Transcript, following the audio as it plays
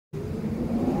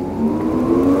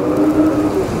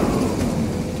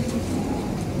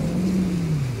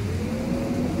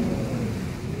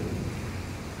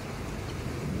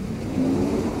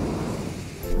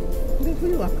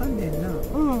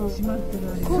まってる。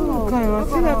今回は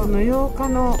4月の8日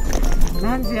の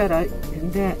何時やらで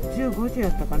15時や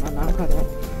ったかな、なんかで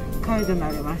解除に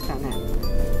なりましたね。あ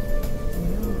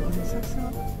れ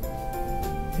笹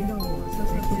色をさ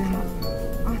せて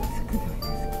暑くないですか。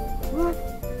うわ、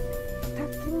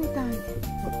滝みたいに。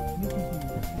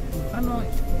何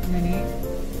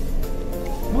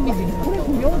もみじにこれ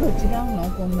用途違うの？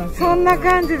こんなそんな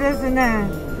感じですね。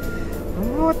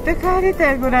持って帰り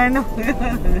たいぐらいの。そうけど、あん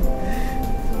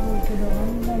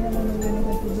な山の上の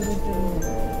方崩れてる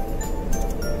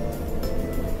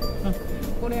の。あ、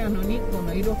これ日光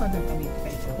のいろは坂みた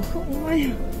いじゃん。ほんまや。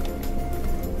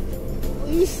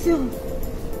一緒。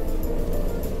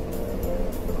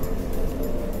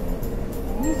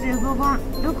25番、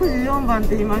64番っ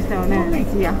て言いましたよね。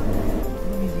いや。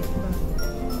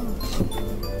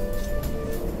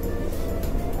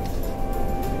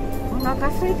お腹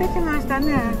空いてきました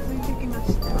ね。空いてきま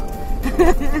した。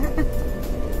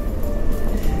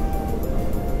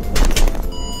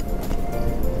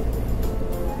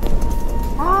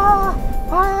あ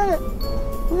あ、は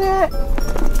い、上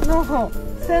の方、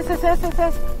先生、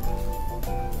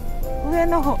上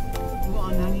の方。う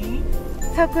わ、何？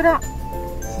桜。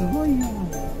すごいよ。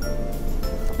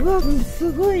うわ、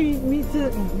すごい水。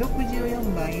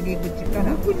64番入り口か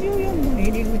ら、64番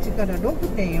入り口から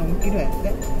 6.4 キロやっ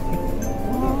て。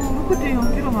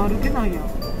6.4 キロも歩けないや。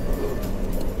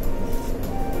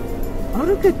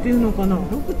歩けっていうのかな。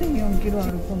6.4 キロ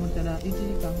歩こう思ったら1時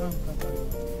間半かか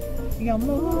る。いや、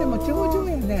もうでも頂上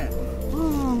やね。す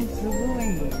ご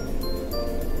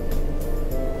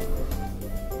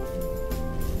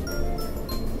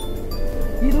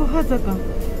い。いろは坂、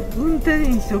運転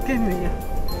一生懸命や。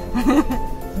そ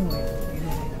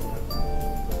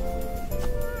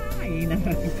うよ、いいな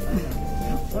がら。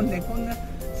ほんでこんな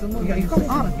すごい。いや、行かれへん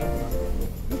の？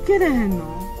行けれへんの？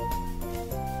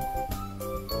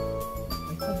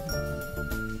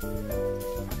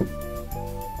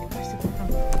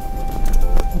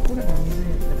これが水や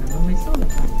ったら飲めそうな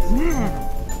感じ。ね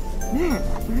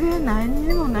え、上何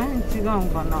にもないに違うん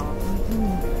かな。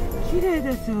綺麗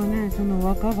ですよね、その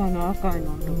若葉の赤い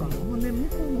のとか。ほんで向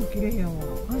こうも綺麗やわ。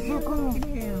あそこも綺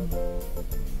麗やん。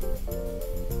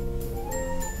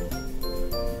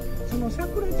その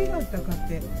桜違ったかっ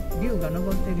て龍が昇って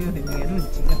るように見えるん違う。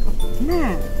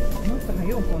ねえ。もっと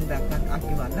早う込んだらあかん、秋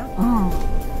はな。う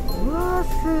わー、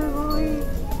すごい。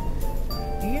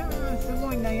いやー、す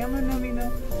ごいな。山並み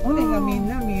の尾根がみん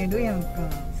な見えるやんか。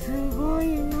すごい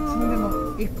な。それで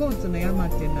も一甲津の山っ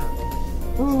ていうのは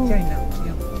ちっちゃいな。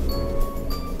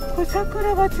これ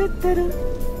桜が散ってる。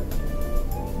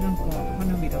なんか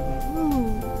花びらが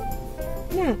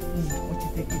ね、落ち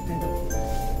てきてる。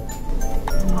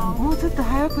もうちょっと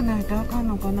早くないとあかん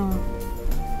のかな。もう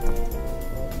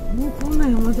こんな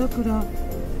山桜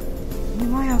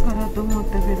今やからと思っ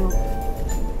たけど。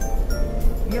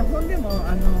いや、ほんでも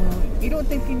色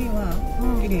的には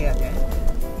綺麗やで。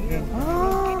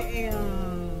ああ、綺麗やん。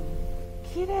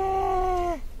綺麗。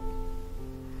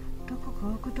どこか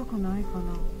置くとこないか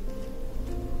な。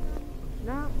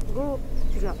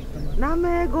違う。な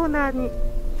めごなに。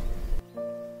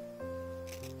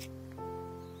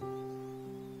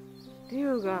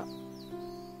竜が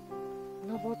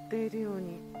登っているよう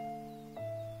に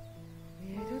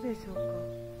見えるでしょうか。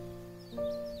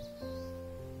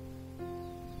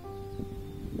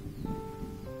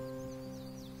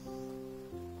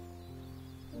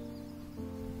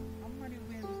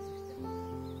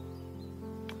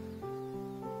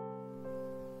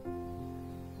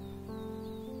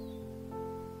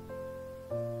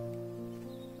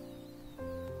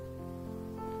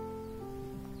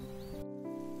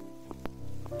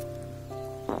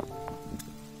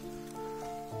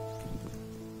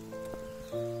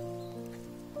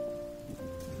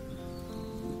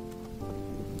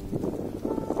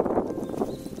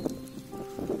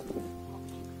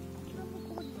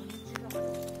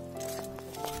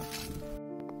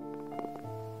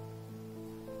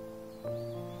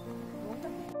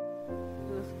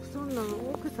そんなん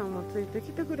奥さんもついて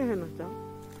きてくれへんのじゃん。い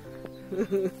や、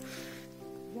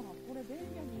これ便利に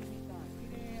見た綺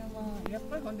麗やわ。やっ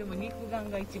ぱりほんでも肉眼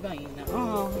が一番いいな。ああ。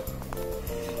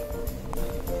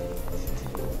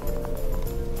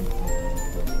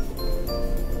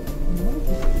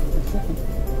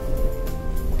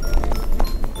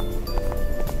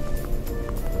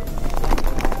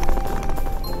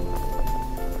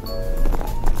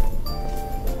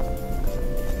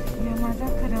山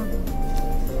桜。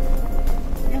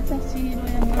優しい色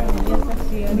やな。優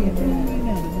しいあれやな。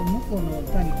向こうの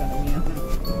谷から見える。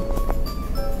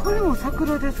これも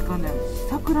桜ですかね。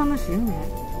桜の新芽。違う。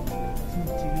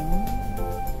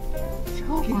違う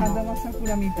か鳥肌が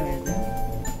桜みたいで。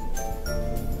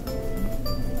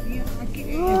いやー、綺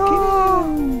麗、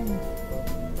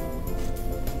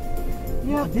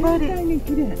やっぱり全体に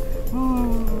綺麗。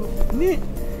ね、やっ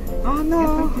ぱり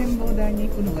展望台に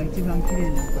行くのが一番綺麗な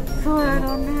のかな。そうや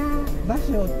ろね。場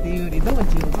所っていうより道中かな。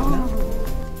ご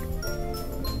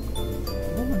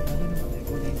飯食べるまで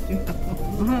午前中。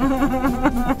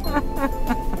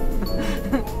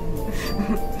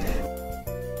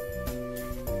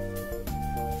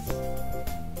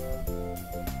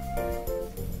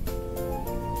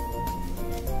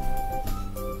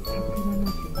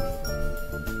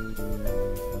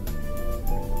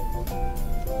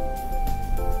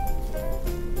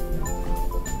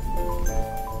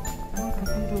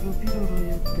ピロロ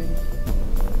言ってる。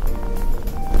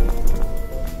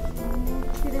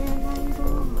綺麗な色。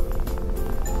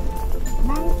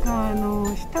なんか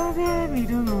下で見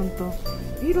るのと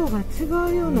色が違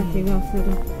うような気がする。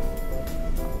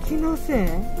気の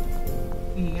せ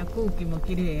い？いや、空気も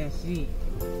綺麗やし、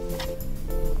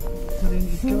それに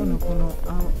今日のこの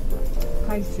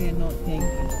快晴の天気も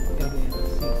夜やし、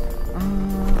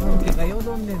空気がよ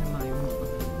どんでる前も、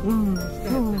下や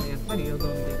ったらやっぱりよどん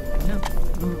でるな。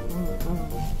そし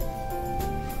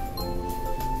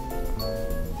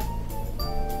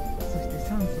て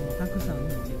酸素もたくさんの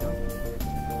違う。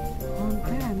本当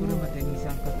やね。これまで二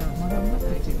酸化炭素まだまだ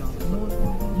違う。も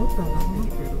っと上がって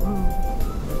きてるわ。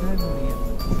だいぶいいや。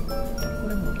こ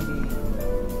れも綺麗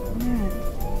ね。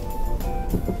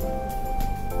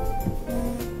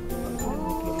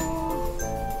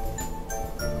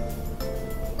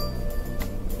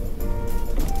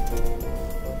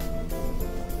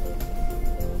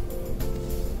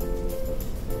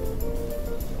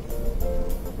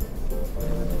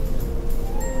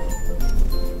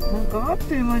あっ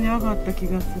という間に上がった気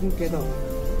がするけど、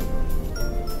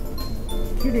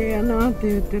綺麗やなって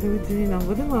言ってるうちになん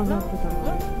ぼでも上がってた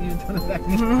の。言うたらだけ。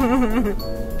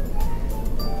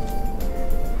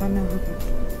花吹雪。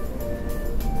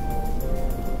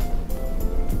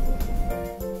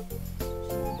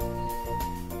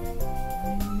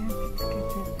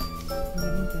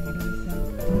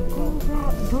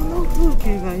どの風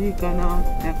景がいいかなっ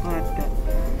てこうやって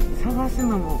探す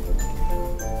のも。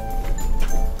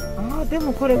で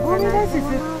もこれゴミ出しする。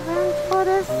これ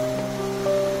です。お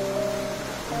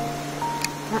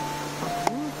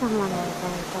姉様のお弁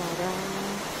当で。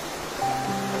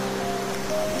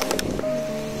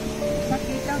さっき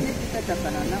傷んできてたか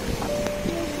らな。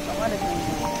割れたの。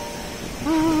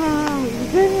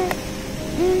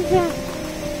全然。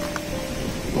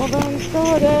お弁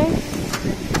当です。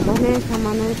お姉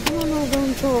様のいつものお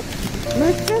弁当。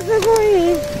めっちゃすご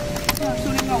い。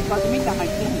それがおかずみたい入っ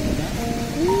てるんだね。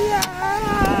いや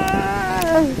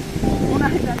この間な、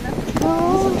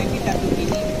娘来た時に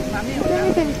豆入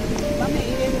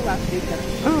れるわって言ったら、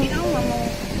いらんわ、もう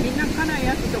みんな辛い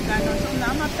やつとかそんな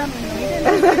余ったの入れ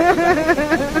な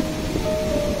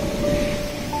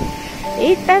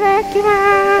い。いただきま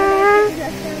す。